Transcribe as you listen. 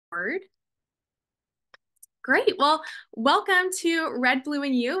Word. Great. Well, welcome to Red, Blue,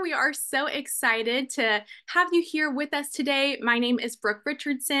 and You. We are so excited to have you here with us today. My name is Brooke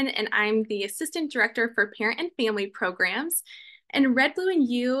Richardson, and I'm the Assistant Director for Parent and Family Programs. And Red, Blue, and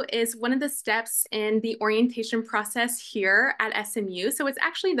You is one of the steps in the orientation process here at SMU. So it's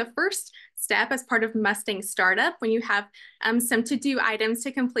actually the first step as part of Mustang Startup when you have some to-do items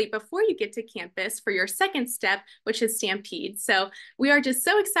to complete before you get to campus for your second step, which is Stampede. So we are just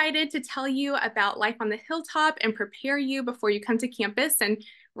so excited to tell you about life on the hilltop and prepare you before you come to campus and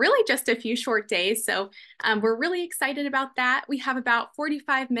really just a few short days. So we're really excited about that. We have about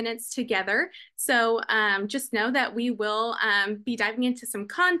 45 minutes together. So just know that we will be diving into some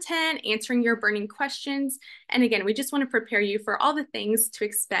content, answering your burning questions. And again, we just want to prepare you for all the things to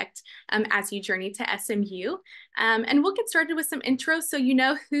expect as you journey to SMU. And we'll get started with some intros so you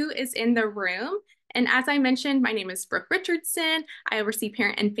know who is in the room. And as I mentioned, my name is Brooke Richardson. I oversee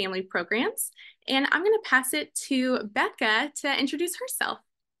parent and family programs. And I'm going to pass it to Becca to introduce herself.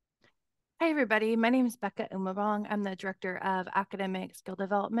 Hi, everybody. My name is Becca Umabong. I'm the Director of Academic Skill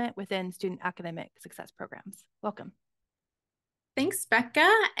Development within Student Academic Success Programs. Welcome. Thanks, Becca.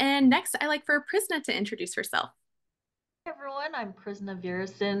 And next, I'd like for Prisna to introduce herself. Hi, everyone. I'm Prisna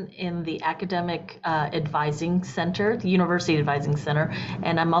Virison in the Academic Advising Center, the University Advising Center,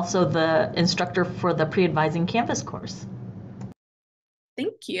 and I'm also the instructor for the Pre-Advising Canvas course.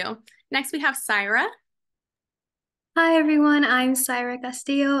 Thank you. Next, we have Syra. Hi everyone, I'm Syra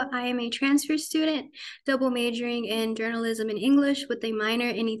Castillo. I am a transfer student, double majoring in journalism and English with a minor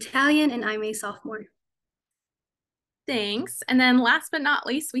in Italian, and I'm a sophomore. Thanks. And then last but not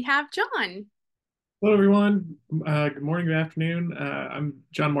least, we have John. Hello, everyone. Good morning, good afternoon. I'm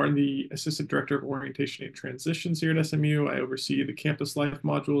John Martin, the Assistant Director of Orientation and Transitions here at SMU. I oversee the Campus Life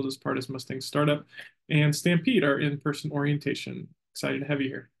modules as part of Mustang Startup and Stampede, our in-person orientation. Excited to have you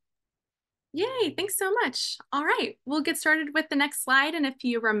here. Yay, thanks so much. All right, we'll get started with the next slide and a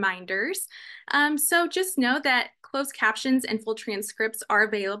few reminders. So just know that closed captions and full transcripts are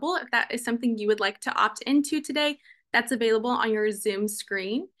available. If that is something you would like to opt into today, that's available on your Zoom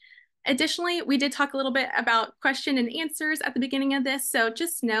screen. Additionally, we did talk a little bit about question and answers at the beginning of this, so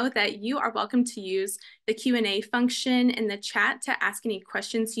just know that you are welcome to use the Q&A function in the chat to ask any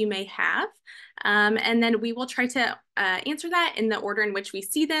questions you may have. And then we will try to answer that in the order in which we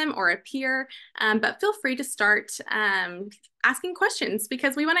see them or appear, but feel free to start asking questions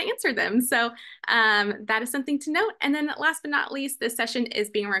because we want to answer them. So that is something to note. And then last but not least, this session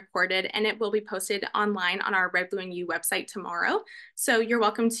is being recorded and it will be posted online on our Red, Blue, and You website tomorrow. So you're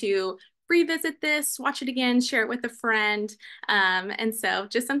welcome to revisit this, watch it again, share it with a friend. And so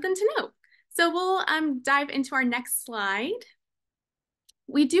just something to note. So we'll dive into our next slide.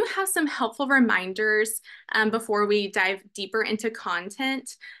 We do have some helpful reminders before we dive deeper into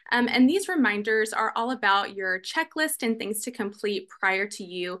content. And these reminders are all about your checklist and things to complete prior to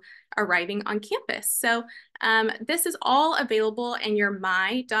you arriving on campus. So this is all available in your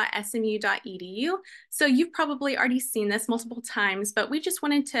my.smu.edu. So you've probably already seen this multiple times, but we just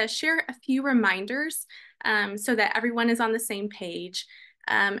wanted to share a few reminders so that everyone is on the same page.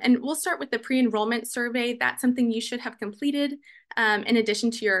 And we'll start with the pre-enrollment survey. That's something you should have completed. In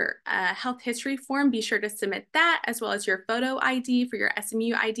addition to your health history form, be sure to submit that as well as your photo ID for your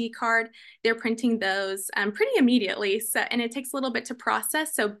SMU ID card. They're printing those pretty immediately, and it takes a little bit to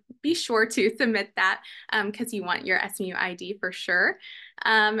process, so be sure to submit that because you want your SMU ID for sure.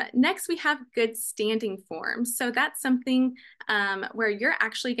 Next, we have good standing forms. So that's something where you're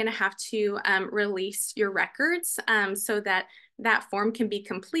actually going to have to release your records so that form can be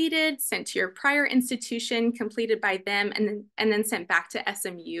completed, sent to your prior institution, completed by them, and then sent back to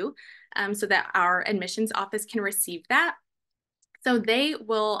SMU so that our admissions office can receive that. So they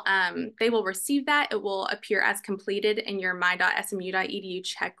will receive that. It will appear as completed in your my.smu.edu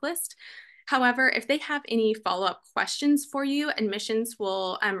checklist. However, if they have any follow-up questions for you, admissions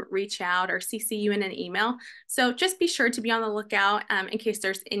will reach out or CC you in an email. So just be sure to be on the lookout in case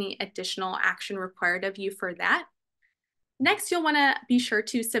there's any additional action required of you for that. Next, you'll want to be sure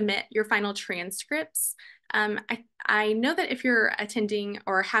to submit your final transcripts. I know that if you're attending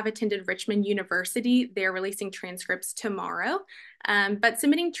or have attended Richmond University, they're releasing transcripts tomorrow. But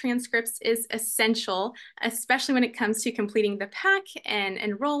submitting transcripts is essential, especially when it comes to completing the pack and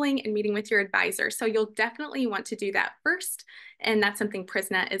enrolling and meeting with your advisor. So you'll definitely want to do that first. And that's something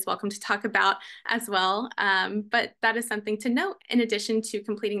Prisna is welcome to talk about as well. But that is something to note in addition to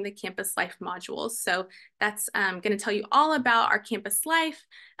completing the campus life modules. So that's going to tell you all about our campus life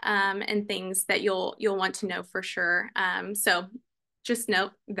and things that you'll want to know for sure. So just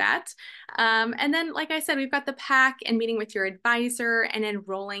note that. And then, like I said, we've got the PAC and meeting with your advisor and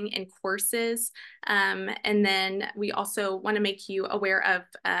enrolling in courses. And then we also want to make you aware of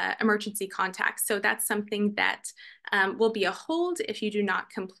emergency contacts. So that's something that will be a hold if you do not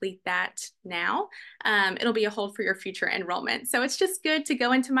complete that now. It'll be a hold for your future enrollment. So it's just good to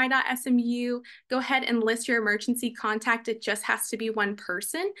go into my.smu, go ahead and list your emergency contact. It just has to be one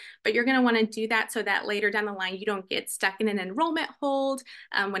person, but you're going to want to do that so that later down the line, you don't get stuck in an enrollment hold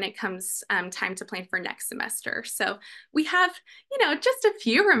when it comes time to plan for next semester. So we have, just a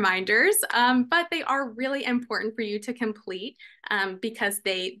few reminders, but they are really important for you to complete because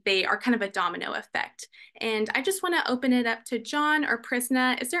they are kind of a domino effect. And I just want to open it up to John or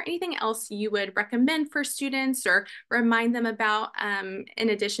Prisna. Is there anything else you would recommend for students or remind them about in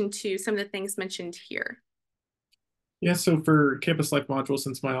addition to some of the things mentioned here? Yeah, so for Campus Life modules,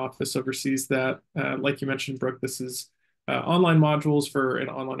 since my office oversees that, like you mentioned, Brooke, this is online modules for an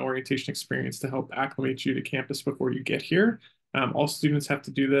online orientation experience to help acclimate you to campus before you get here. All students have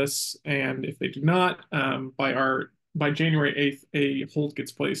to do this, and if they do not, by January 8th, a hold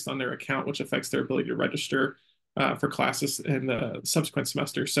gets placed on their account, which affects their ability to register for classes in the subsequent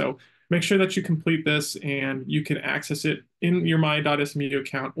semester. So make sure that you complete this, and you can access it in your my.smu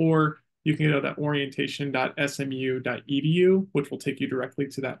account, or you can go to orientation.smu.edu, which will take you directly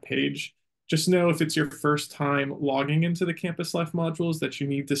to that page. Just know if it's your first time logging into the Campus Life modules that you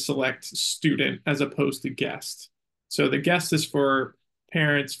need to select student as opposed to guest. So the guest is for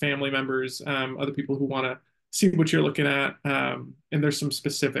parents, family members, other people who want to see what you're looking at. And there's some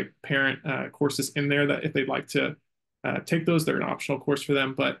specific parent courses in there that if they'd like to take those, they're an optional course for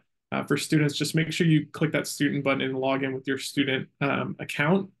them. But for students, just make sure you click that student button and log in with your student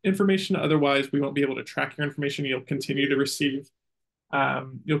account information. Otherwise, we won't be able to track your information. You'll continue to receive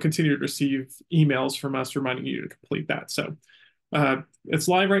emails from us reminding you to complete that. So it's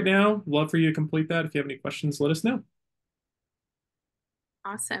live right now. Love for you to complete that. If you have any questions, let us know.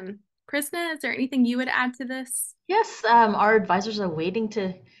 Awesome. Krishna, is there anything you would add to this? Yes, our advisors are waiting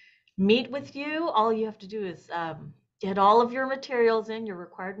to meet with you. All you have to do is get all of your materials in, your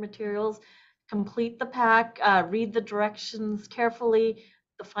required materials, complete the PAC, read the directions carefully.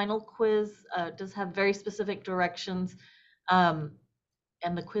 The final quiz does have very specific directions, and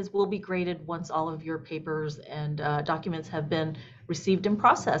the quiz will be graded once all of your papers and documents have been received and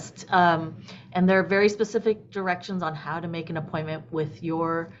processed. And there are very specific directions on how to make an appointment with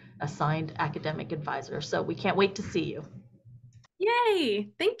your assigned academic advisor. So we can't wait to see you. Yay,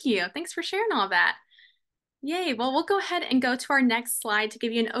 thank you. Thanks for sharing all that. Yay, well, we'll go ahead and go to our next slide to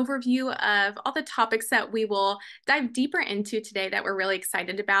give you an overview of all the topics that we will dive deeper into today that we're really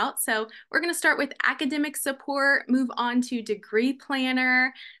excited about. So we're going to start with academic support, move on to degree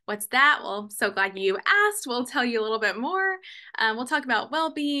planner. What's that? Well, so glad you asked. We'll tell you a little bit more. We'll talk about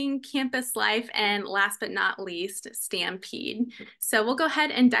well-being, campus life, and last but not least, Stampede. So we'll go ahead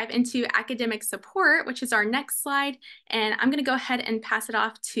and dive into academic support, which is our next slide. And I'm going to go ahead and pass it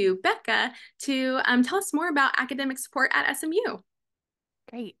off to Becca to tell us more about academic support at SMU.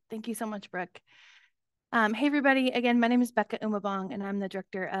 Great. Thank you so much, Brooke. Hey, everybody. Again, my name is Becca Umabong, and I'm the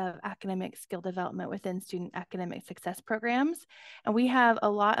Director of Academic Skill Development within Student Academic Success Programs. And we have a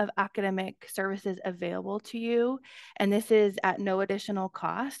lot of academic services available to you, and this is at no additional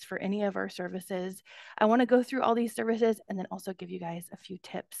cost for any of our services. I want to go through all these services and then also give you guys a few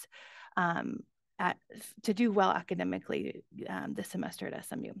tips to do well academically this semester at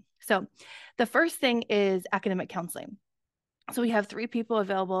SMU. So the first thing is academic counseling. So we have 3 people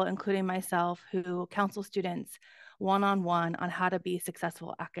available, including myself, who counsel students one-on-one on how to be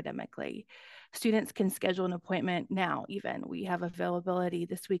successful academically. Students can schedule an appointment now even. We have availability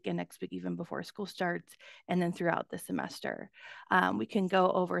this week and next week, even before school starts, and then throughout the semester. We can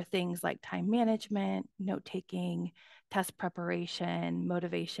go over things like time management, note-taking, test preparation,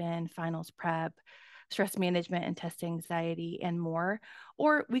 motivation, finals prep, stress management and test anxiety, and more.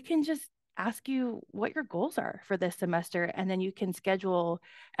 Or we can just ask you what your goals are for this semester, and then you can schedule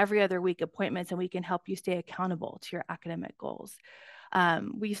every other week appointments, and we can help you stay accountable to your academic goals.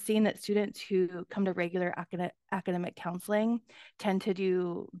 We've seen that students who come to regular academic counseling tend to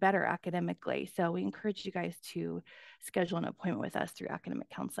do better academically. So we encourage you guys to schedule an appointment with us through academic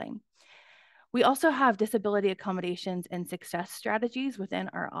counseling. We also have disability accommodations and success strategies within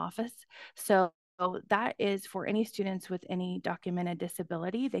our office. So that is for any students with any documented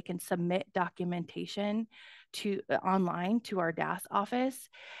disability. They can submit documentation online to our DAS office,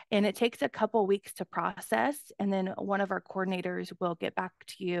 and it takes a couple weeks to process. And then one of our coordinators will get back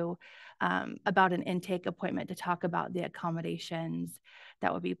to you about an intake appointment to talk about the accommodations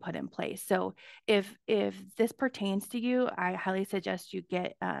that would be put in place. So if this pertains to you, I highly suggest you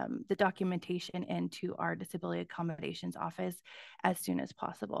get the documentation into our disability accommodations office as soon as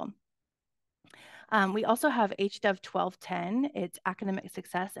possible. We also have HDEV 1210. It's academic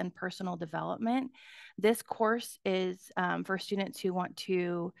success and personal development. This course is for students who want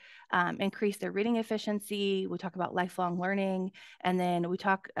to increase their reading efficiency. We talk about lifelong learning, and then we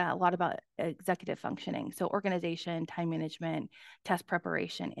talk a lot about executive functioning. So organization, time management, test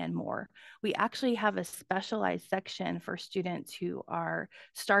preparation, and more. We actually have a specialized section for students who are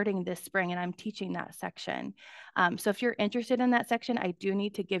starting this spring, and I'm teaching that section. So if you're interested in that section, I do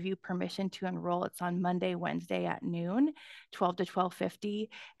need to give you permission to enroll. It's on Monday, Wednesday at noon, 12 to 12:50.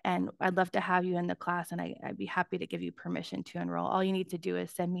 And I'd love to have you in the class, and I'd be happy to give you permission to enroll. All you need to do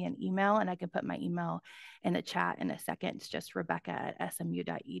is send me an email, and I can put my email in the chat in a second. It's just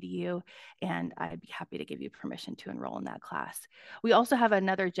rebecca@smu.edu, and I'd be happy to give you permission to enroll in that class. We also have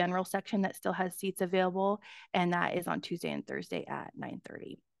another general section that still has seats available, and that is on Tuesday and Thursday at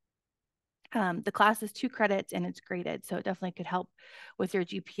 9:30. The class is 2 credits and it's graded, so it definitely could help with your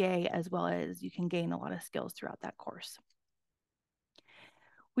GPA, as well as you can gain a lot of skills throughout that course.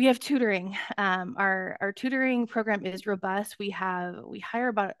 We have tutoring. Our tutoring program is robust. We hire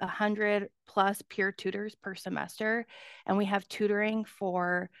about 100 plus peer tutors per semester, and we have tutoring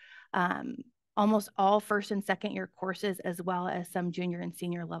for almost all first and second year courses, as well as some junior and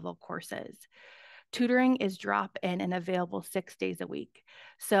senior level courses. Tutoring is drop-in and available 6 days a week.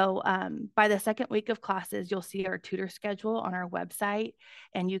 So by the second week of classes, you'll see our tutor schedule on our website,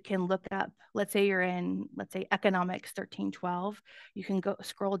 and you can look up, let's say you're in, economics 1312. You can go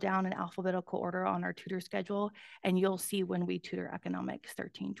scroll down in alphabetical order on our tutor schedule, and you'll see when we tutor economics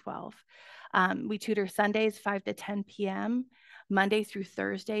 1312. We tutor Sundays 5 to 10 p.m., Monday through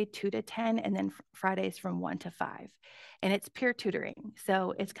Thursday, 2 to 10, and then Fridays from 1 to 5. And it's peer tutoring.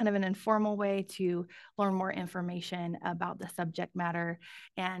 So it's kind of an informal way to learn more information about the subject matter.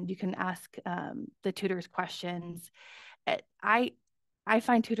 And you can ask the tutors questions. I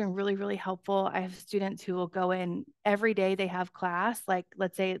find tutoring really, really helpful. I have students who will go in every day they have class. Like,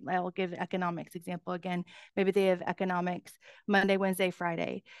 let's say I'll give economics example again. Maybe they have economics Monday, Wednesday,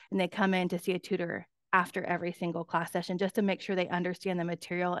 Friday, and they come in to see a tutor after every single class session, just to make sure they understand the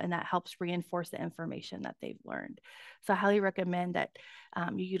material, and that helps reinforce the information that they've learned. So I highly recommend that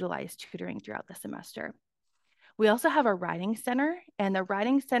you utilize tutoring throughout the semester. We also have a writing center, and the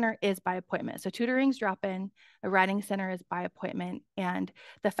writing center is by appointment. So tutoring's drop-in, the writing center is by appointment, and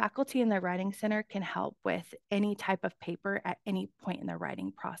the faculty in the writing center can help with any type of paper at any point in the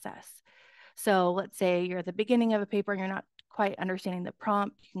writing process. So let's say you're at the beginning of a paper and you're not quite understanding the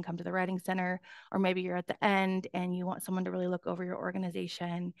prompt, you can come to the writing center, or maybe you're at the end and you want someone to really look over your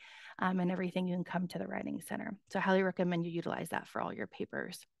organization and everything, you can come to the writing center. So I highly recommend you utilize that for all your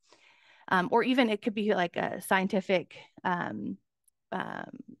papers. Or even it could be like a scientific, it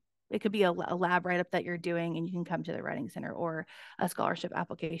could be a lab write-up that you're doing, and you can come to the writing center, or a scholarship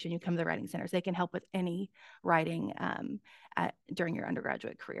application, you come to the writing center. So they can help with any writing during your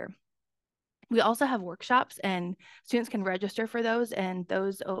undergraduate career. We also have workshops, and students can register for those, and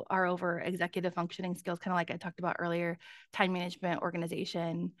those are over executive functioning skills, kind of like I talked about earlier, time management,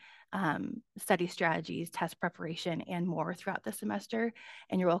 organization, study strategies, test preparation, and more throughout the semester.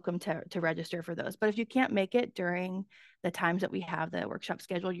 And you're welcome to register for those. But if you can't make it during the times that we have the workshop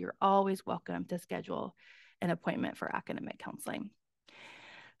scheduled, you're always welcome to schedule an appointment for academic counseling.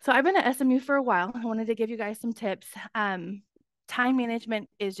 So I've been at SMU for a while. I wanted to give you guys some tips. Time management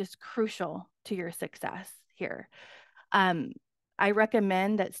is just crucial to your success here. I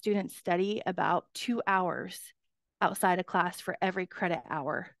recommend that students study about 2 hours outside of class for every credit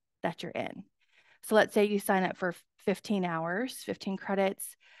hour that you're in. So let's say you sign up for 15 hours, 15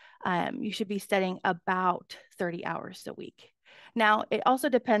 credits, you should be studying about 30 hours a week. Now, it also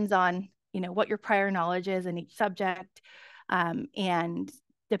depends on, what your prior knowledge is in each subject, and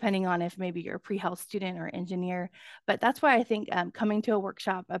depending on if maybe you're a pre-health student or engineer. But that's why I think coming to a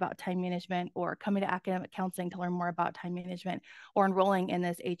workshop about time management, or coming to academic counseling to learn more about time management, or enrolling in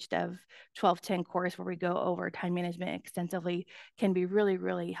this HDEV 1210 course where we go over time management extensively can be really,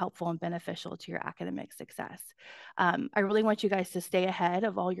 really helpful and beneficial to your academic success. I really want you guys to stay ahead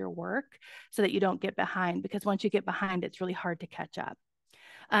of all your work so that you don't get behind, because once you get behind, it's really hard to catch up.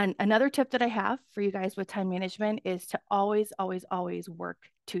 And another tip that I have for you guys with time management is to always, always, always work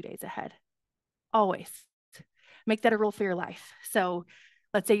 2 days ahead. always. Make that a rule for your life. So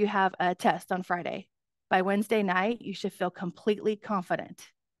let's say you have a test on Friday. By Wednesday night, you should feel completely confident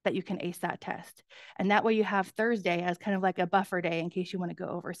that you can ace that test. And that way you have Thursday as kind of like a buffer day in case you want to go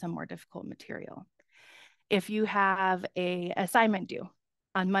over some more difficult material. If you have an assignment due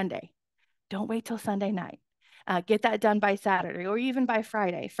on Monday, don't wait till Sunday night. Get that done by Saturday or even by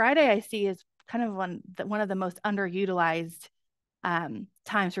Friday. Friday, I see, is kind of one of the most underutilized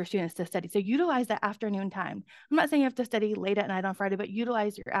times for students to study. So utilize that afternoon time. I'm not saying you have to study late at night on Friday, but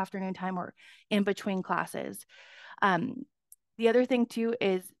utilize your afternoon time or in between classes. The other thing too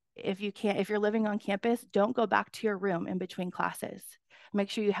is if you're living on campus, don't go back to your room in between classes. Make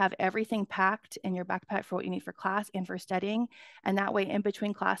sure you have everything packed in your backpack for what you need for class and for studying. And that way in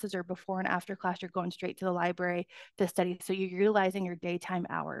between classes or before and after class, you're going straight to the library to study. So you're utilizing your daytime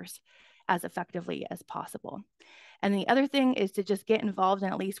hours as effectively as possible. And the other thing is to just get involved in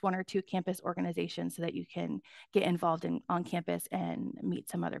at least 1 or 2 campus organizations so that you can get involved on campus and meet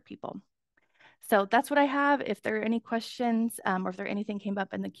some other people. So that's what I have. If there are any questions or if there anything came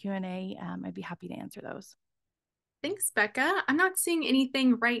up in the Q&A, I'd be happy to answer those. Thanks, Becca. I'm not seeing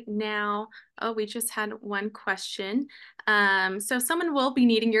anything right now. Oh, we just had one question. So someone will be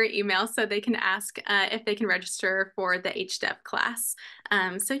needing your email so they can ask if they can register for the HDEV class.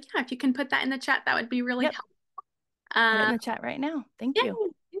 So yeah, if you can put that in the chat, that would be really helpful. Put it in the chat right now. Thank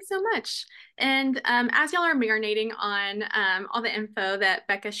you. Thanks so much. And as y'all are marinating on all the info that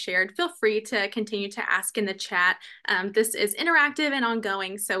Becca shared, feel free to continue to ask in the chat. This is interactive and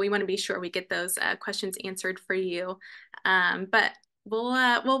ongoing, so we want to be sure we get those questions answered for you. But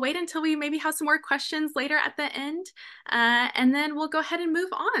we'll wait until we maybe have some more questions later at the end, and then we'll go ahead and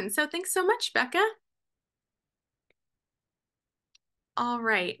move on. So thanks so much, Becca. All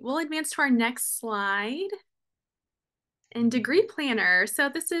right, we'll advance to our next slide. And degree planner. So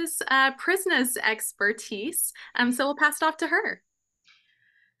this is Prisna's expertise. So we'll pass it off to her.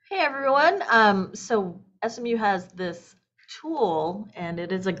 Hey everyone. So SMU has this tool, and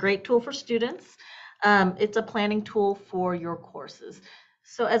it is a great tool for students. It's a planning tool for your courses.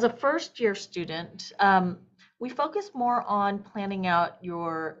 So as a first year student, we focus more on planning out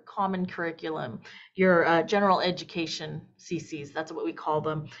your common curriculum, your general education CCs, that's what we call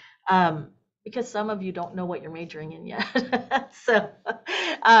them. Because some of you don't know what you're majoring in yet. So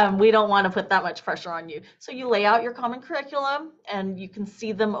we don't want to put that much pressure on you. So you lay out your common curriculum and you can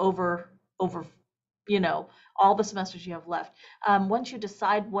see them over all the semesters you have left. Once you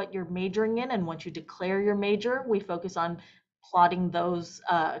decide what you're majoring in and once you declare your major, we focus on plotting those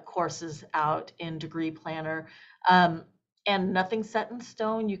courses out in Degree Planner. And nothing's set in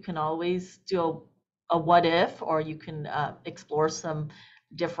stone. You can always do a what if, or you can explore some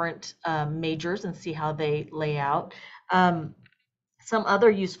different majors and see how they lay out. Some other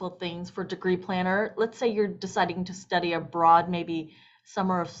useful things for Degree Planner, let's say you're deciding to study abroad, maybe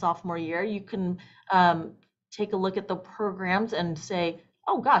summer of sophomore year, you can take a look at the programs and say,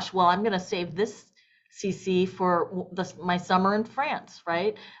 oh gosh, well, I'm going to save this CC for my summer in France,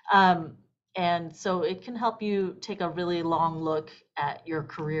 right? And so it can help you take a really long look at your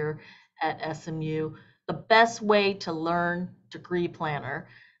career at SMU. The best way to learn Degree Planner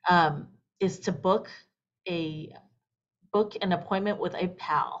is to book an appointment with a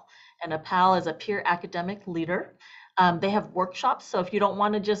PAL, and a PAL is a peer academic leader. They have workshops, so if you don't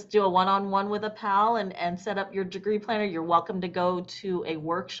want to just do a one-on-one with a PAL and set up your Degree Planner, you're welcome to go to a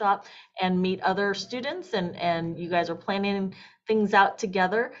workshop and meet other students, and you guys are planning things out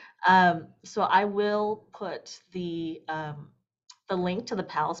together. So I will put the link to the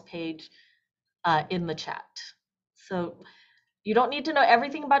PALS page in the chat. So you don't need to know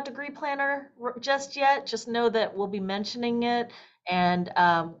everything about Degree Planner just yet. Just know that we'll be mentioning it, and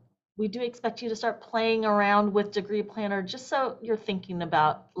we do expect you to start playing around with Degree Planner just so you're thinking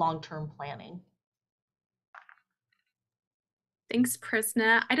about long-term planning. Thanks,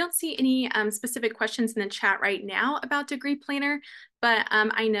 Prisna. I don't see any specific questions in the chat right now about Degree Planner, but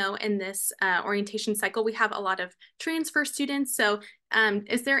I know in this orientation cycle, we have a lot of transfer students. So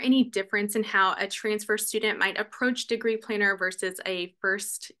is there any difference in how a transfer student might approach Degree Planner versus a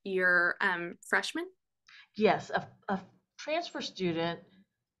first year freshman? Yes, a transfer student,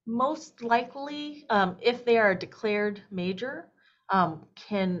 most likely, if they are a declared major,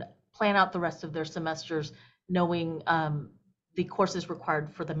 can plan out the rest of their semesters knowing the courses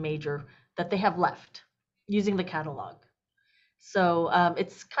required for the major that they have left using the catalog. So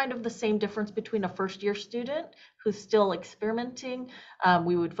it's kind of the same difference between a first year student who's still experimenting.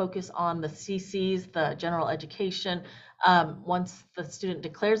 We would focus on the CCs, the general education. Once the student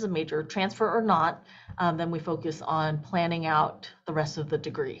declares a major, transfer or not, then we focus on planning out the rest of the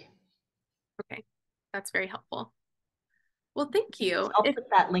degree. Okay, that's very helpful. Well, thank you. I'll put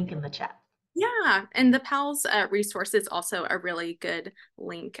that link in the chat. Yeah, and the PALS resource is also a really good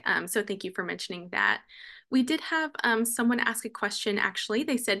link. So thank you for mentioning that. We did have someone ask a question, actually.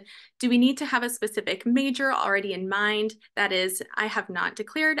 They said, do we need to have a specific major already in mind? That is, I have not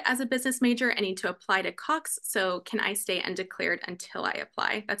declared as a business major. I need to apply to Cox. So can I stay undeclared until I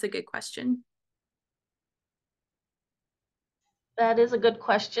apply? That's a good question. That is a good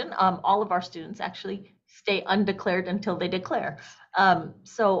question. All of our students actually stay undeclared until they declare.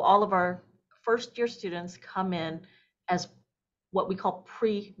 So all of our first year students come in as what we call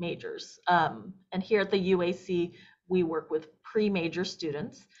pre-majors. And here at the UAC, we work with pre-major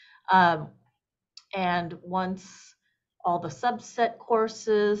students. And once all the subset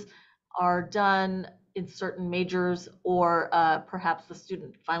courses are done in certain majors, or perhaps the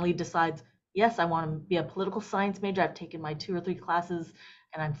student finally decides, yes, I want to be a political science major, I've taken my 2 or 3 classes,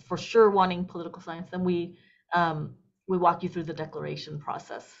 and I'm for sure wanting political science, then we walk you through the declaration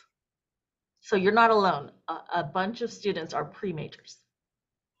process. So you're not alone. A bunch of students are pre-majors.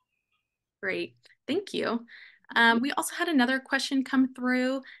 Great, thank you. We also had another question come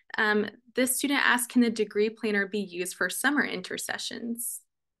through. This student asked, can the degree planner be used for summer intersessions?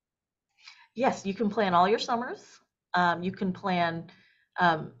 Yes, you can plan all your summers. You can plan,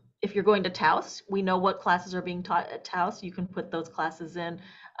 if you're going to Taos, we know what classes are being taught at Taos. You can put those classes in.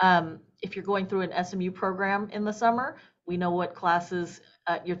 If you're going through an SMU program in the summer, we know what classes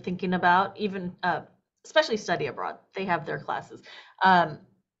you're thinking about, even especially study abroad. They have their classes.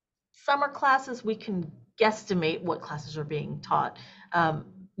 Summer classes, we can guesstimate what classes are being taught.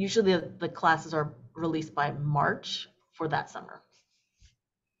 Usually the classes are released by March for that summer.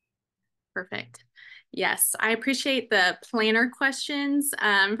 Perfect. Yes, I appreciate the planner questions.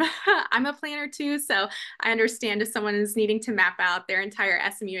 I'm a planner too, so I understand if someone is needing to map out their entire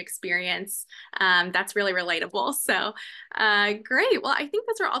SMU experience, that's really relatable. So great. Well, I think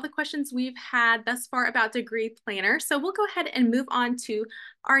those are all the questions we've had thus far about degree planner. So we'll go ahead and move on to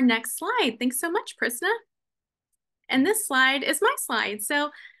our next slide. Thanks so much, Prisna. And this slide is my slide.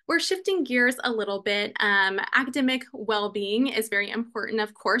 So we're shifting gears a little bit. Academic well-being is very important,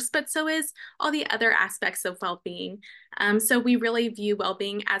 of course, but so is all the other aspects of well-being. So we really view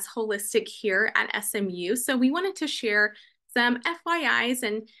well-being as holistic here at SMU. So we wanted to share some FYIs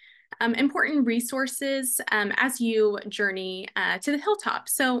and important resources as you journey to the hilltop.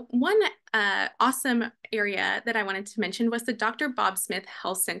 So one awesome area that I wanted to mention was the Dr. Bob Smith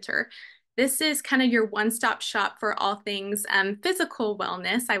Health Center. This is kind of your one-stop shop for all things physical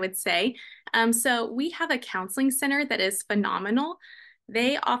wellness, I would say. So we have a counseling center that is phenomenal.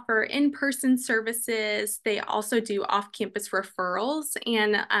 They offer in-person services. They also do off-campus referrals.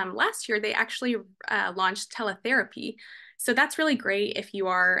 And last year, they actually launched teletherapy. So that's really great if you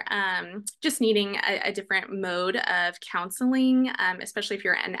are just needing a different mode of counseling, especially if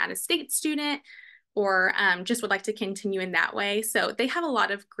you're an out-of-state student or just would like to continue in that way. So they have a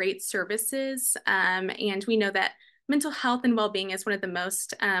lot of great services. And we know that mental health and well-being is one of the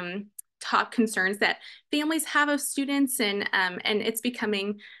most top concerns that families have of students, and it's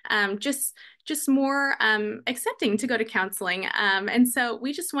becoming just more accepting to go to counseling. And so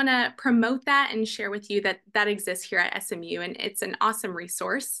we just want to promote that and share with you that that exists here at SMU, and it's an awesome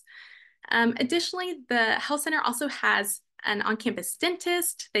resource. Additionally, the health center also has an on-campus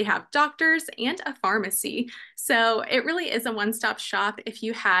dentist, they have doctors, and a pharmacy. So it really is a one-stop shop if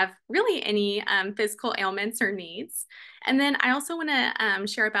you have really any physical ailments or needs. And then I also want to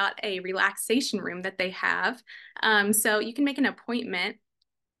share about a relaxation room that they have. So you can make an appointment.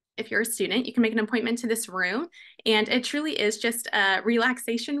 If you're a student, you can make an appointment to this room, and it truly is just a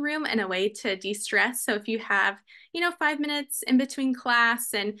relaxation room and a way to de-stress. So if you have, 5 minutes in between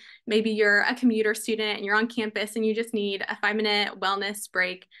class, and maybe you're a commuter student and you're on campus and you just need a 5-minute wellness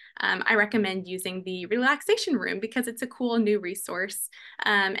break, I recommend using the relaxation room because it's a cool new resource,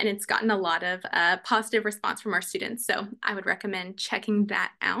 and it's gotten a lot of positive response from our students. So I would recommend checking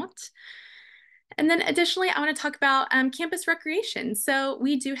that out. And then additionally, I want to talk about campus recreation. So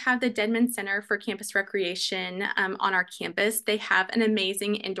we do have the Dedman Center for Campus Recreation on our campus. They have an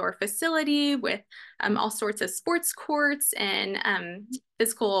amazing indoor facility with all sorts of sports courts and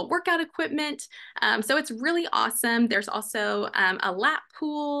physical workout equipment. So it's really awesome. There's also a lap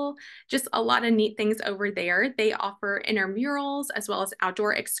pool, just a lot of neat things over there. They offer intramurals as well as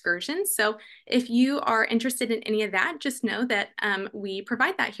outdoor excursions. So if you are interested in any of that, just know that we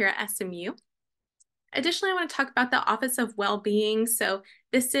provide that here at SMU. Additionally, I want to talk about the Office of Wellbeing. So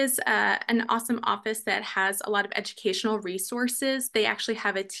this is an awesome office that has a lot of educational resources. They actually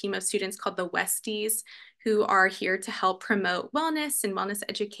have a team of students called the Westies who are here to help promote wellness and wellness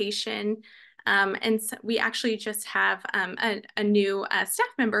education. And so we actually just have a new staff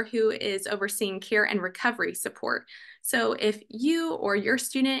member who is overseeing care and recovery support. So if you or your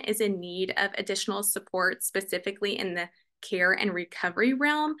student is in need of additional support, specifically in the care and recovery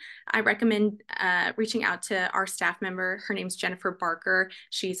realm, I recommend reaching out to our staff member. Her name's Jennifer Barker.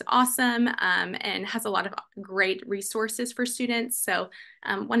 She's awesome and has a lot of great resources for students. So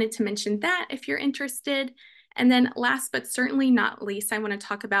wanted to mention that if you're interested. And then last but certainly not least, I want to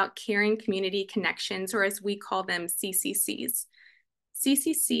talk about Caring Community Connections, or as we call them, CCCs.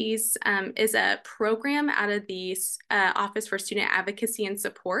 CCCs is a program out of the Office for Student Advocacy and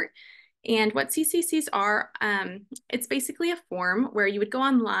Support. And what CCCs are, it's basically a form where you would go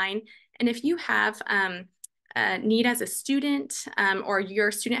online, and if you have a need as a student or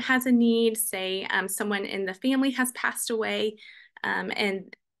your student has a need, say someone in the family has passed away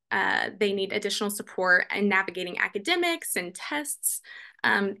and they need additional support in navigating academics and tests,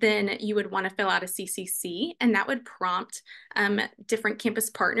 then you would want to fill out a CCC, and that would prompt different campus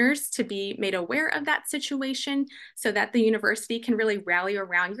partners to be made aware of that situation so that the university can really rally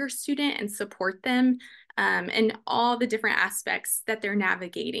around your student and support them in all the different aspects that they're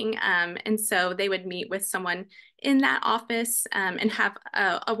navigating. And so they would meet with someone in that office and have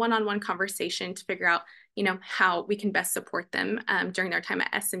a one-on-one conversation to figure out how we can best support them during their time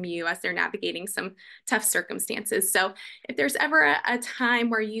at SMU as they're navigating some tough circumstances. So if there's ever a time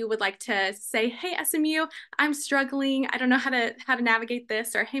where you would like to say, hey, SMU, I'm struggling, I don't know how to navigate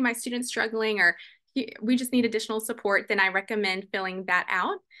this, or hey, my student's struggling, or we just need additional support, then I recommend filling that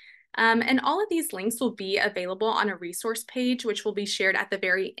out. And all of these links will be available on a resource page, which will be shared at the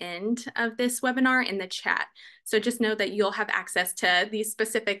very end of this webinar in the chat. So just know that you'll have access to these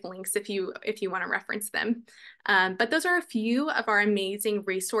specific links if you want to reference them. But those are a few of our amazing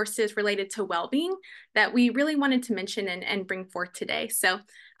resources related to well-being that we really wanted to mention and bring forth today. So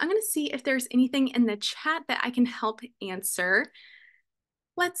I'm going to see if there's anything in the chat that I can help answer.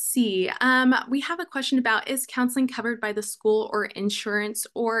 Let's see. We have a question about, is counseling covered by the school or insurance,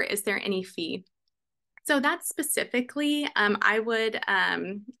 or is there any fee? So that specifically, I would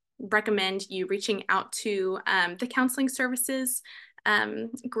recommend you reaching out to the counseling services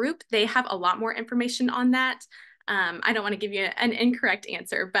group. They have a lot more information on that. I don't want to give you an incorrect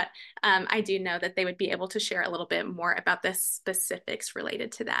answer, but I do know that they would be able to share a little bit more about the specifics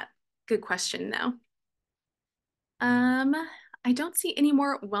related to that. Good question, though. I don't see any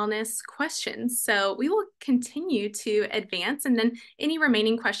more wellness questions, so we will continue to advance, and then any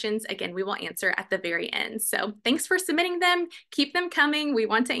remaining questions, again, we will answer at the very end. So thanks for submitting them. Keep them coming. We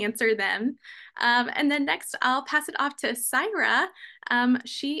want to answer them. And then next, I'll pass it off to Syra.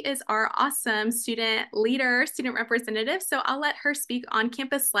 She is our awesome student leader, student representative, so I'll let her speak on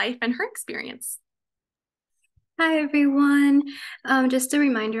campus life and her experience. Hi, everyone. Just a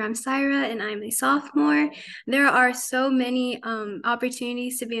reminder, I'm Syra and I'm a sophomore. There are so many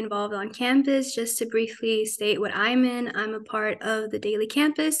opportunities to be involved on campus. Just to briefly state what I'm in, I'm a part of the Daily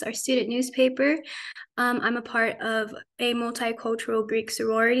Campus, our student newspaper. I'm a part of a multicultural Greek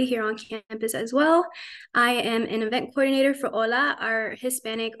sorority here on campus as well. I am an event coordinator for HOLA, our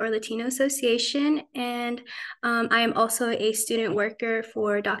Hispanic or Latino association, and I am also a student worker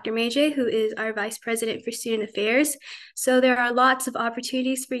for Dr. Meje, who is our vice president for student affairs. So there are lots of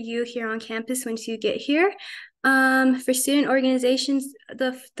opportunities for you here on campus once you get here. For student organizations,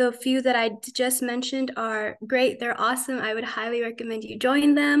 the few that I just mentioned are great. They're awesome. I would highly recommend you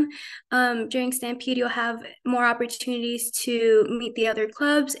join them. During Stampede, you'll have more opportunities to meet the other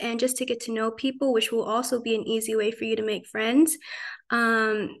clubs and just to get to know people, which will also be an easy way for you to make friends.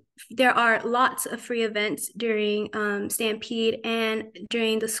 There are lots of free events during Stampede and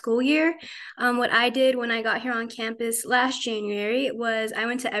during the school year. What I did when I got here on campus last January was I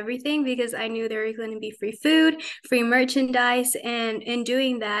went to everything because I knew there was going to be free food, free merchandise, and in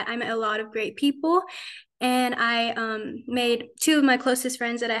doing that, I met a lot of great people. And I made two of my closest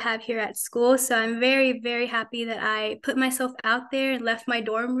friends that I have here at school. So I'm very, very happy that I put myself out there and left my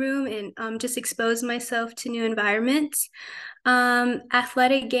dorm room and just exposed myself to new environments.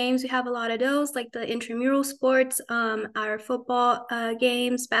 Athletic games, we have a lot of those, like the intramural sports, our football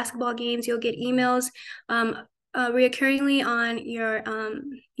games, basketball games. You'll get emails reoccurringly on your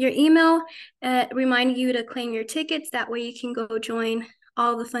email reminding you to claim your tickets. That way you can go join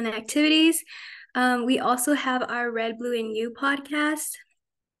all the fun activities. We also have our Red, Blue, and You podcast.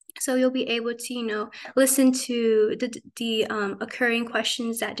 So you'll be able to, listen to the occurring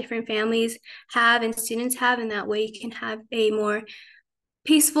questions that different families have and students have, and that way you can have a more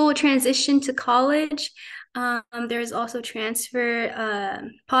peaceful transition to college. There's also transfer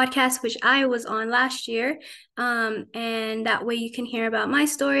podcast, which I was on last year. And that way you can hear about my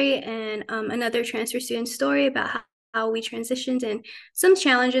story and another transfer student story about how we transitioned and some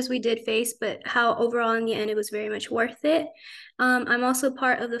challenges we did face, but how overall in the end it was very much worth it. I'm also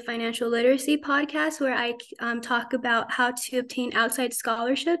part of the financial literacy podcast where I talk about how to obtain outside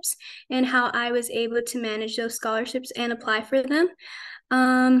scholarships and how I was able to manage those scholarships and apply for them.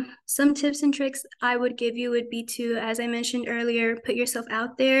 Some tips and tricks I would give you would be to, as I mentioned earlier, put yourself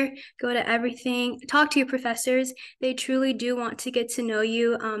out there, go to everything, talk to your professors. They truly do want to get to know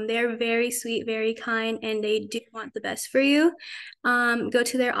you. They're very sweet, very kind, and they do want the best for you. Go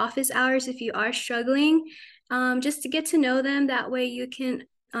to their office hours if you are struggling, just to get to know them. That way you can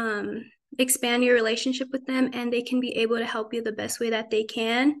expand your relationship with them and they can be able to help you the best way that they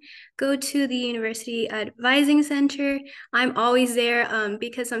can. Go to the University Advising Center. I'm always there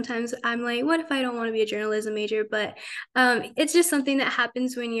because sometimes I'm like, what if I don't want to be a journalism major? But it's just something that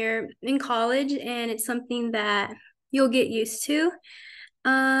happens when you're in college and it's something that you'll get used to.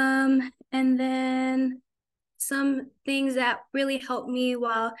 And then some things that really helped me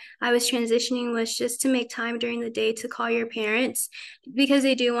while I was transitioning was just to make time during the day to call your parents because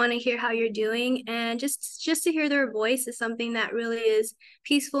they do want to hear how you're doing, and just to hear their voice is something that really is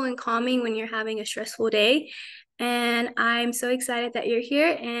peaceful and calming when you're having a stressful day. And I'm so excited that you're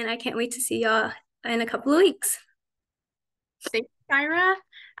here and I can't wait to see y'all in a couple of weeks. Thanks, Kyra.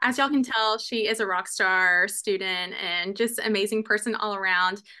 As y'all can tell, she is a rock star student and just amazing person all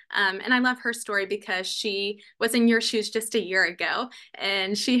around. And I love her story because she was in your shoes just a year ago,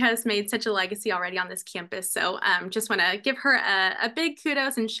 and she has made such a legacy already on this campus. So just want to give her a big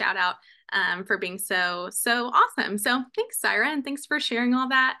kudos and shout out for being so awesome. So thanks, Syra, and thanks for sharing all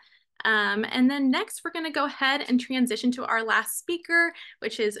that. And then next, we're going to go ahead and transition to our last speaker,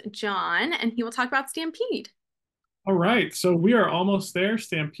 which is John, and he will talk about Stampede. All right, so we are almost there.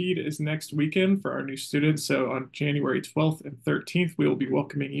 Stampede is next weekend for our new students. So on January 12th and 13th, we will be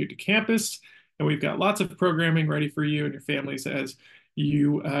welcoming you to campus. And we've got lots of programming ready for you and your families as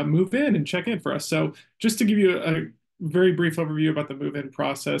you move in and check in for us. So just to give you a very brief overview about the move-in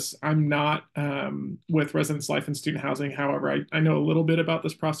process, I'm not with Residence Life and Student Housing. However, I know a little bit about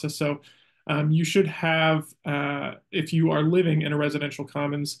this process. So you should have, if you are living in a residential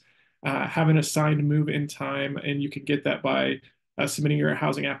commons, have an assigned move-in time, and you can get that by submitting your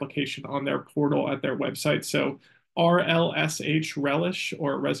housing application on their portal at their website. So RLSH Relish,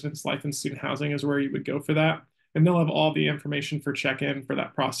 or Residence Life and Student Housing, is where you would go for that. And they'll have all the information for check-in for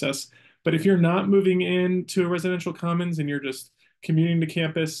that process. But if you're not moving into a residential commons and you're just commuting to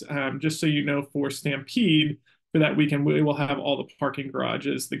campus, just so you know, for Stampede, for that weekend, we will have all the parking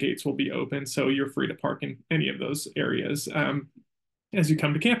garages. The gates will be open, so you're free to park in any of those areas as you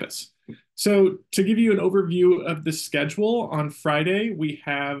come to campus. So to give you an overview of the schedule, on Friday, we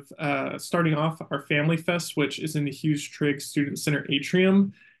have starting off our Family Fest, which is in the Hughes Trigg Student Center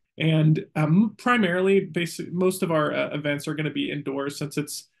atrium. And primarily, most of our events are going to be indoors. Since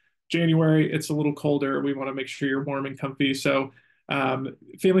it's January, it's a little colder. We want to make sure you're warm and comfy. So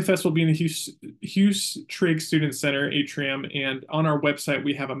Family Fest will be in the Hughes Trigg Student Center atrium. And on our website,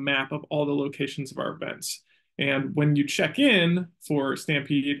 we have a map of all the locations of our events. And when you check in for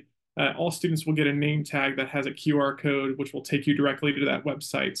Stampede, all students will get a name tag that has a QR code, which will take you directly to that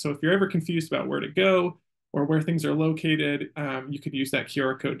website. So if you're ever confused about where to go or where things are located, you could use that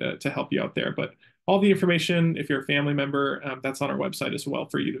QR code to help you out there. But all the information, if you're a family member, that's on our website as well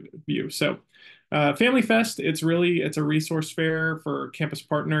for you to view. So Family Fest, it's a resource fair for campus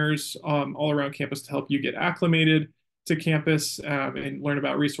partners all around campus to help you get acclimated to campus and learn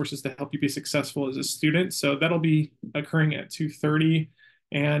about resources to help you be successful as a student. So that'll be occurring at 2:30.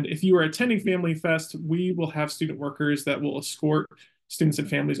 And if you are attending Family Fest, we will have student workers that will escort students and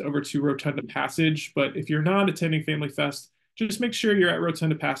families over to Rotunda Passage. But if you're not attending Family Fest, just make sure you're at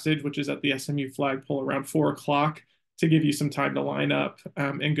Rotunda Passage, which is at the SMU flagpole around 4 o'clock, to give you some time to line up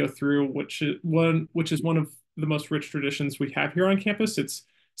and go through, which is one of the most rich traditions we have here on campus. It's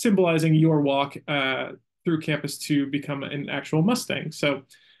symbolizing your walk through campus to become an actual Mustang. So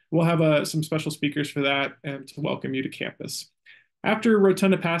we'll have some special speakers for that and to welcome you to campus. After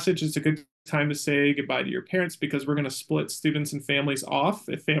Rotunda Passage, it's a good time to say goodbye to your parents because we're going to split students and families off.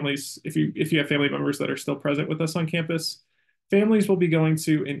 If you have family members that are still present with us on campus, families will be going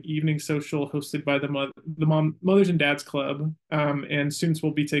to an evening social hosted by the Mothers and Dads Club, and students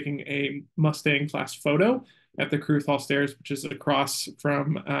will be taking a Mustang class photo at the Cruth Hall stairs, which is across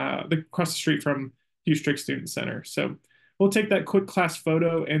the street from Hughes Trigg Student Center. So we'll take that quick class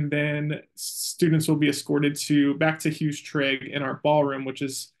photo, and then students will be escorted back to Hughes Trigg in our ballroom, which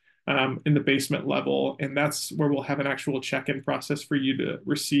is in the basement level. And that's where we'll have an actual check-in process for you to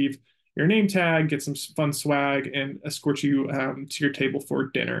receive your name tag, get some fun swag, and escort you to your table for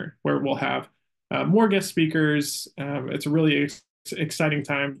dinner, where we'll have more guest speakers. It's a really exciting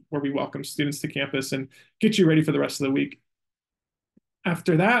time where we welcome students to campus and get you ready for the rest of the week.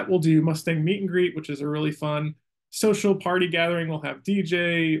 After that, we'll do Mustang Meet and Greet, which is a really fun social party gathering. We'll have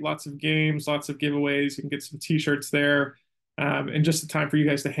DJ, lots of games, lots of giveaways. You can get some t-shirts there, and just a time for you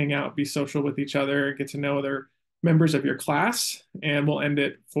guys to hang out, be social with each other, get to know other members of your class, and we'll end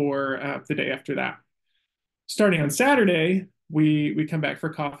it for the day after that. Starting on Saturday, we come back for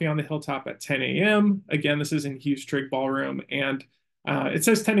coffee on the hilltop at 10 a.m. Again, this is in Hughes Trigg Ballroom, and it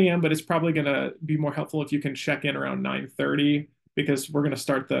says 10 a.m., but it's probably going to be more helpful if you can check in around 9:30, because we're going to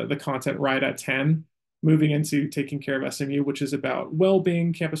start the content right at 10, moving into taking care of SMU, which is about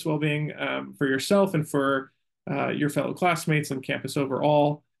well-being, campus well-being, for yourself and for your fellow classmates and campus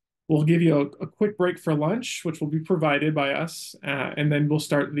overall. We'll give you a quick break for lunch, which will be provided by us, and then we'll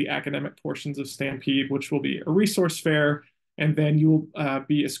start the academic portions of Stampede, which will be a resource fair, and then you will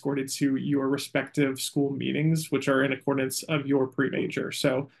be escorted to your respective school meetings, which are in accordance of your pre-major.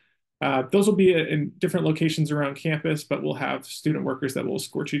 So those will be in different locations around campus, but we'll have student workers that will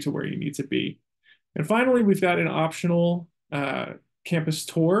escort you to where you need to be. And finally, we've got an optional campus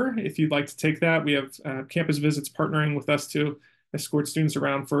tour. If you'd like to take that, we have Campus Visits partnering with us to escort students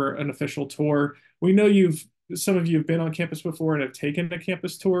around for an official tour. We know some of you have been on campus before and have taken a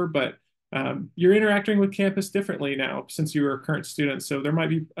campus tour, but you're interacting with campus differently now since you are a current student. So there might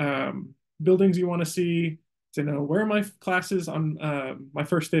be buildings you want to see, to know where are my classes on my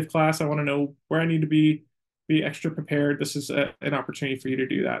first day of class. I want to know where I need to be extra prepared. This is an opportunity for you to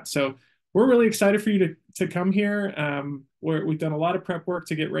do that. So we're really excited for you to come here. We've done a lot of prep work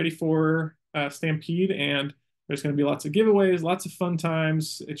to get ready for Stampede, and there's going to be lots of giveaways, lots of fun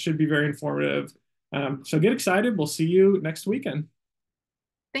times. It should be very informative. So get excited. We'll see you next weekend.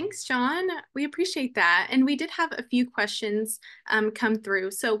 Thanks, John. We appreciate that. And we did have a few questions come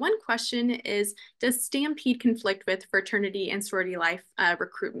through. So one question is, does Stampede conflict with fraternity and sorority life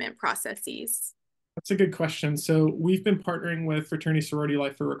recruitment processes? That's a good question. So we've been partnering with Fraternity Sorority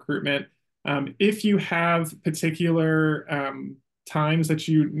Life for recruitment. If you have particular times that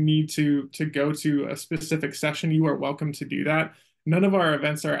you need to go to a specific session, you are welcome to do that. None of our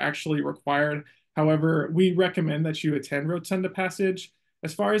events are actually required. However, we recommend that you attend Rotunda Passage.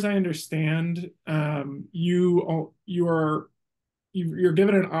 As far as I understand, you're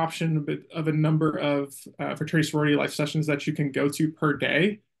given an option of a number of fraternity sorority life sessions that you can go to per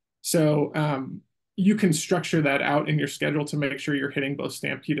day. So you can structure that out in your schedule to make sure you're hitting both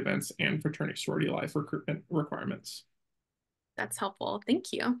Stampede events and fraternity sorority life recruitment requirements. That's helpful.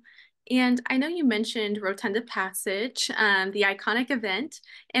 Thank you. And I know you mentioned Rotunda Passage, the iconic event,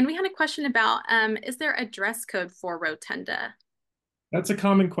 and we had a question about, is there a dress code for Rotunda? That's a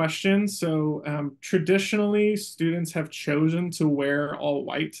common question. So traditionally, students have chosen to wear all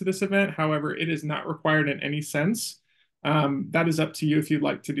white to this event. However, it is not required in any sense. That is up to you if you'd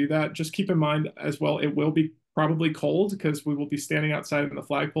like to do that. Just keep in mind as well, it will be probably cold because we will be standing outside in the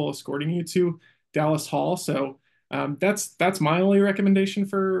flagpole escorting you to Dallas Hall. So that's my only recommendation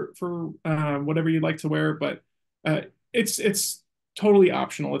for whatever you'd like to wear. But it's totally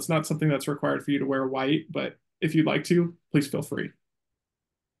optional. It's not something that's required for you to wear white. But if you'd like to, please feel free.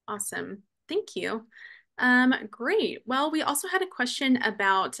 Awesome. Thank you. Great. Well, we also had a question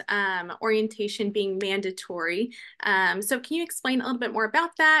about orientation being mandatory. So can you explain a little bit more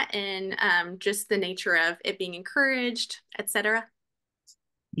about that and just the nature of it being encouraged, etc.?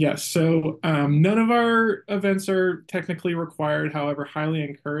 Yes, so none of our events are technically required, however, highly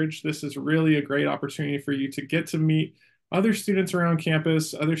encouraged. This is really a great opportunity for you to get to meet other students around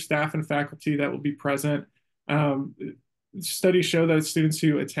campus, other staff and faculty that will be present. Studies show that students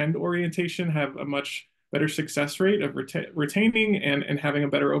who attend orientation have a much better success rate of retaining and having a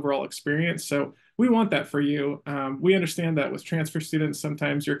better overall experience. So we want that for you. We understand that with transfer students,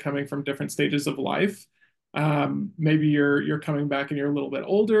 sometimes you're coming from different stages of life. Maybe you're coming back and you're a little bit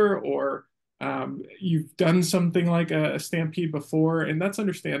older, or you've done something like a Stampede before, and that's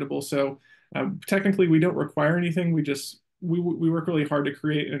understandable. So technically we don't require anything. We work really hard to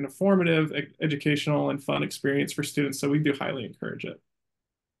create an informative, educational, and fun experience for students. So we do highly encourage it.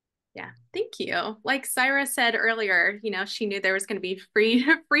 Yeah, thank you. Like Syra said earlier, she knew there was going to be free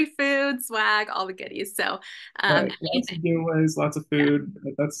food, swag, all the goodies. So right. Lots of giveaways, lots of food.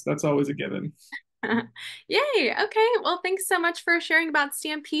 Yeah. That's always a given. Yay. Okay. Well, thanks so much for sharing about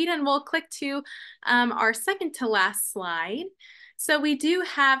Stampede, and we'll click to our second to last slide. So we do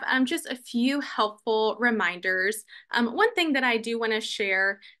have just a few helpful reminders. One thing that I do want to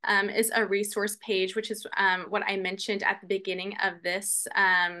share is a resource page, which is what I mentioned at the beginning of this,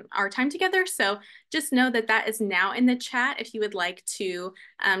 our time together. So just know that that is now in the chat if you would like to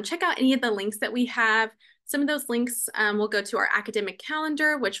check out any of the links that we have. Some of those links will go to our academic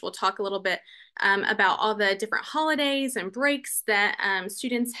calendar, which will talk a little bit about all the different holidays and breaks that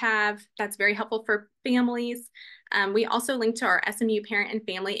students have. That's very helpful for families. We also link to our SMU Parent and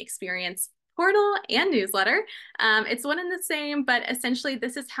Family Experience portal and newsletter. It's one and the same, but essentially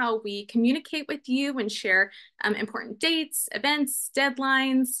this is how we communicate with you and share important dates, events,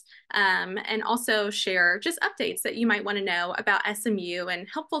 deadlines, and also share just updates that you might want to know about SMU and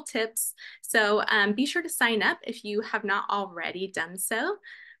helpful tips. So be sure to sign up if you have not already done so.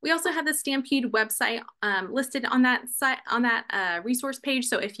 We also have the Stampede website listed on that site, on that resource page.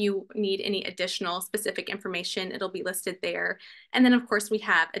 So if you need any additional specific information, it'll be listed there. And then of course we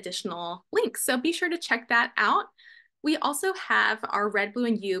have additional links. So be sure to check that out. We also have our Red, Blue,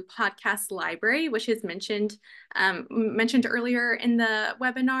 and You podcast library, which is mentioned earlier in the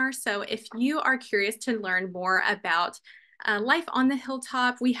webinar. So if you are curious to learn more about life on the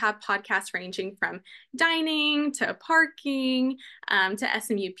hilltop, we have podcasts ranging from dining to parking to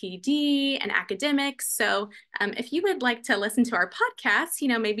SMU PD and academics. So if you would like to listen to our podcast,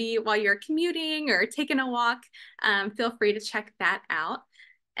 maybe while you're commuting or taking a walk, feel free to check that out.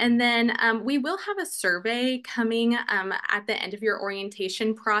 And then we will have a survey coming at the end of your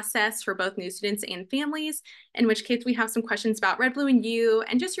orientation process for both new students and families, in which case we have some questions about Red, Blue, and You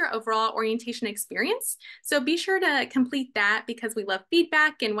and just your overall orientation experience. So be sure to complete that because we love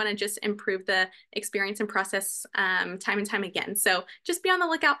feedback and want to just improve the experience and process time and time again. So just be on the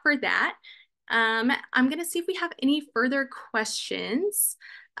lookout for that. I'm going to see if we have any further questions.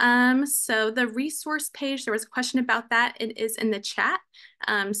 So the resource page, there was a question about that. It is in the chat.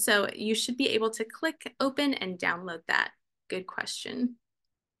 So you should be able to click open and download that. Good question.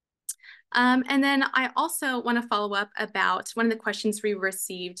 And then I also want to follow up about one of the questions we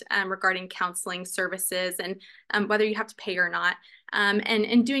received regarding counseling services and whether you have to pay or not. And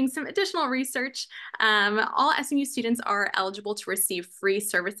in doing some additional research, all SMU students are eligible to receive free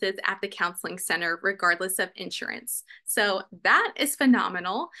services at the counseling center, regardless of insurance. So that is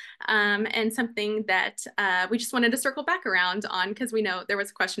phenomenal and something that we just wanted to circle back around on because we know there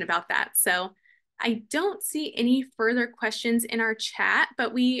was a question about that. So I don't see any further questions in our chat,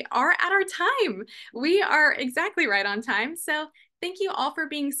 but we are at our time. We are exactly right on time. So thank you all for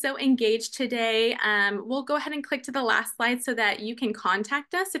being so engaged today. We'll go ahead and click to the last slide so that you can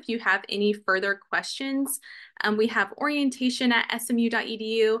contact us if you have any further questions. We have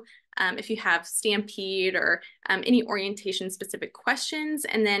orientation@smu.edu. If you have Stampede or any orientation specific questions.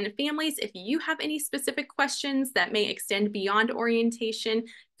 And then families, if you have any specific questions that may extend beyond orientation,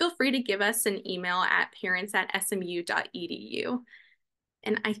 feel free to give us an email at parents@smu.edu.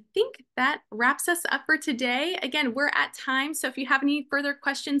 And I think that wraps us up for today. Again, we're at time. So if you have any further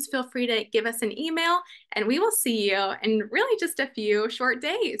questions, feel free to give us an email and we will see you in really just a few short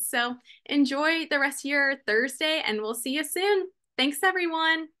days. So enjoy the rest of your Thursday and we'll see you soon. Thanks,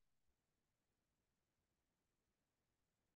 everyone.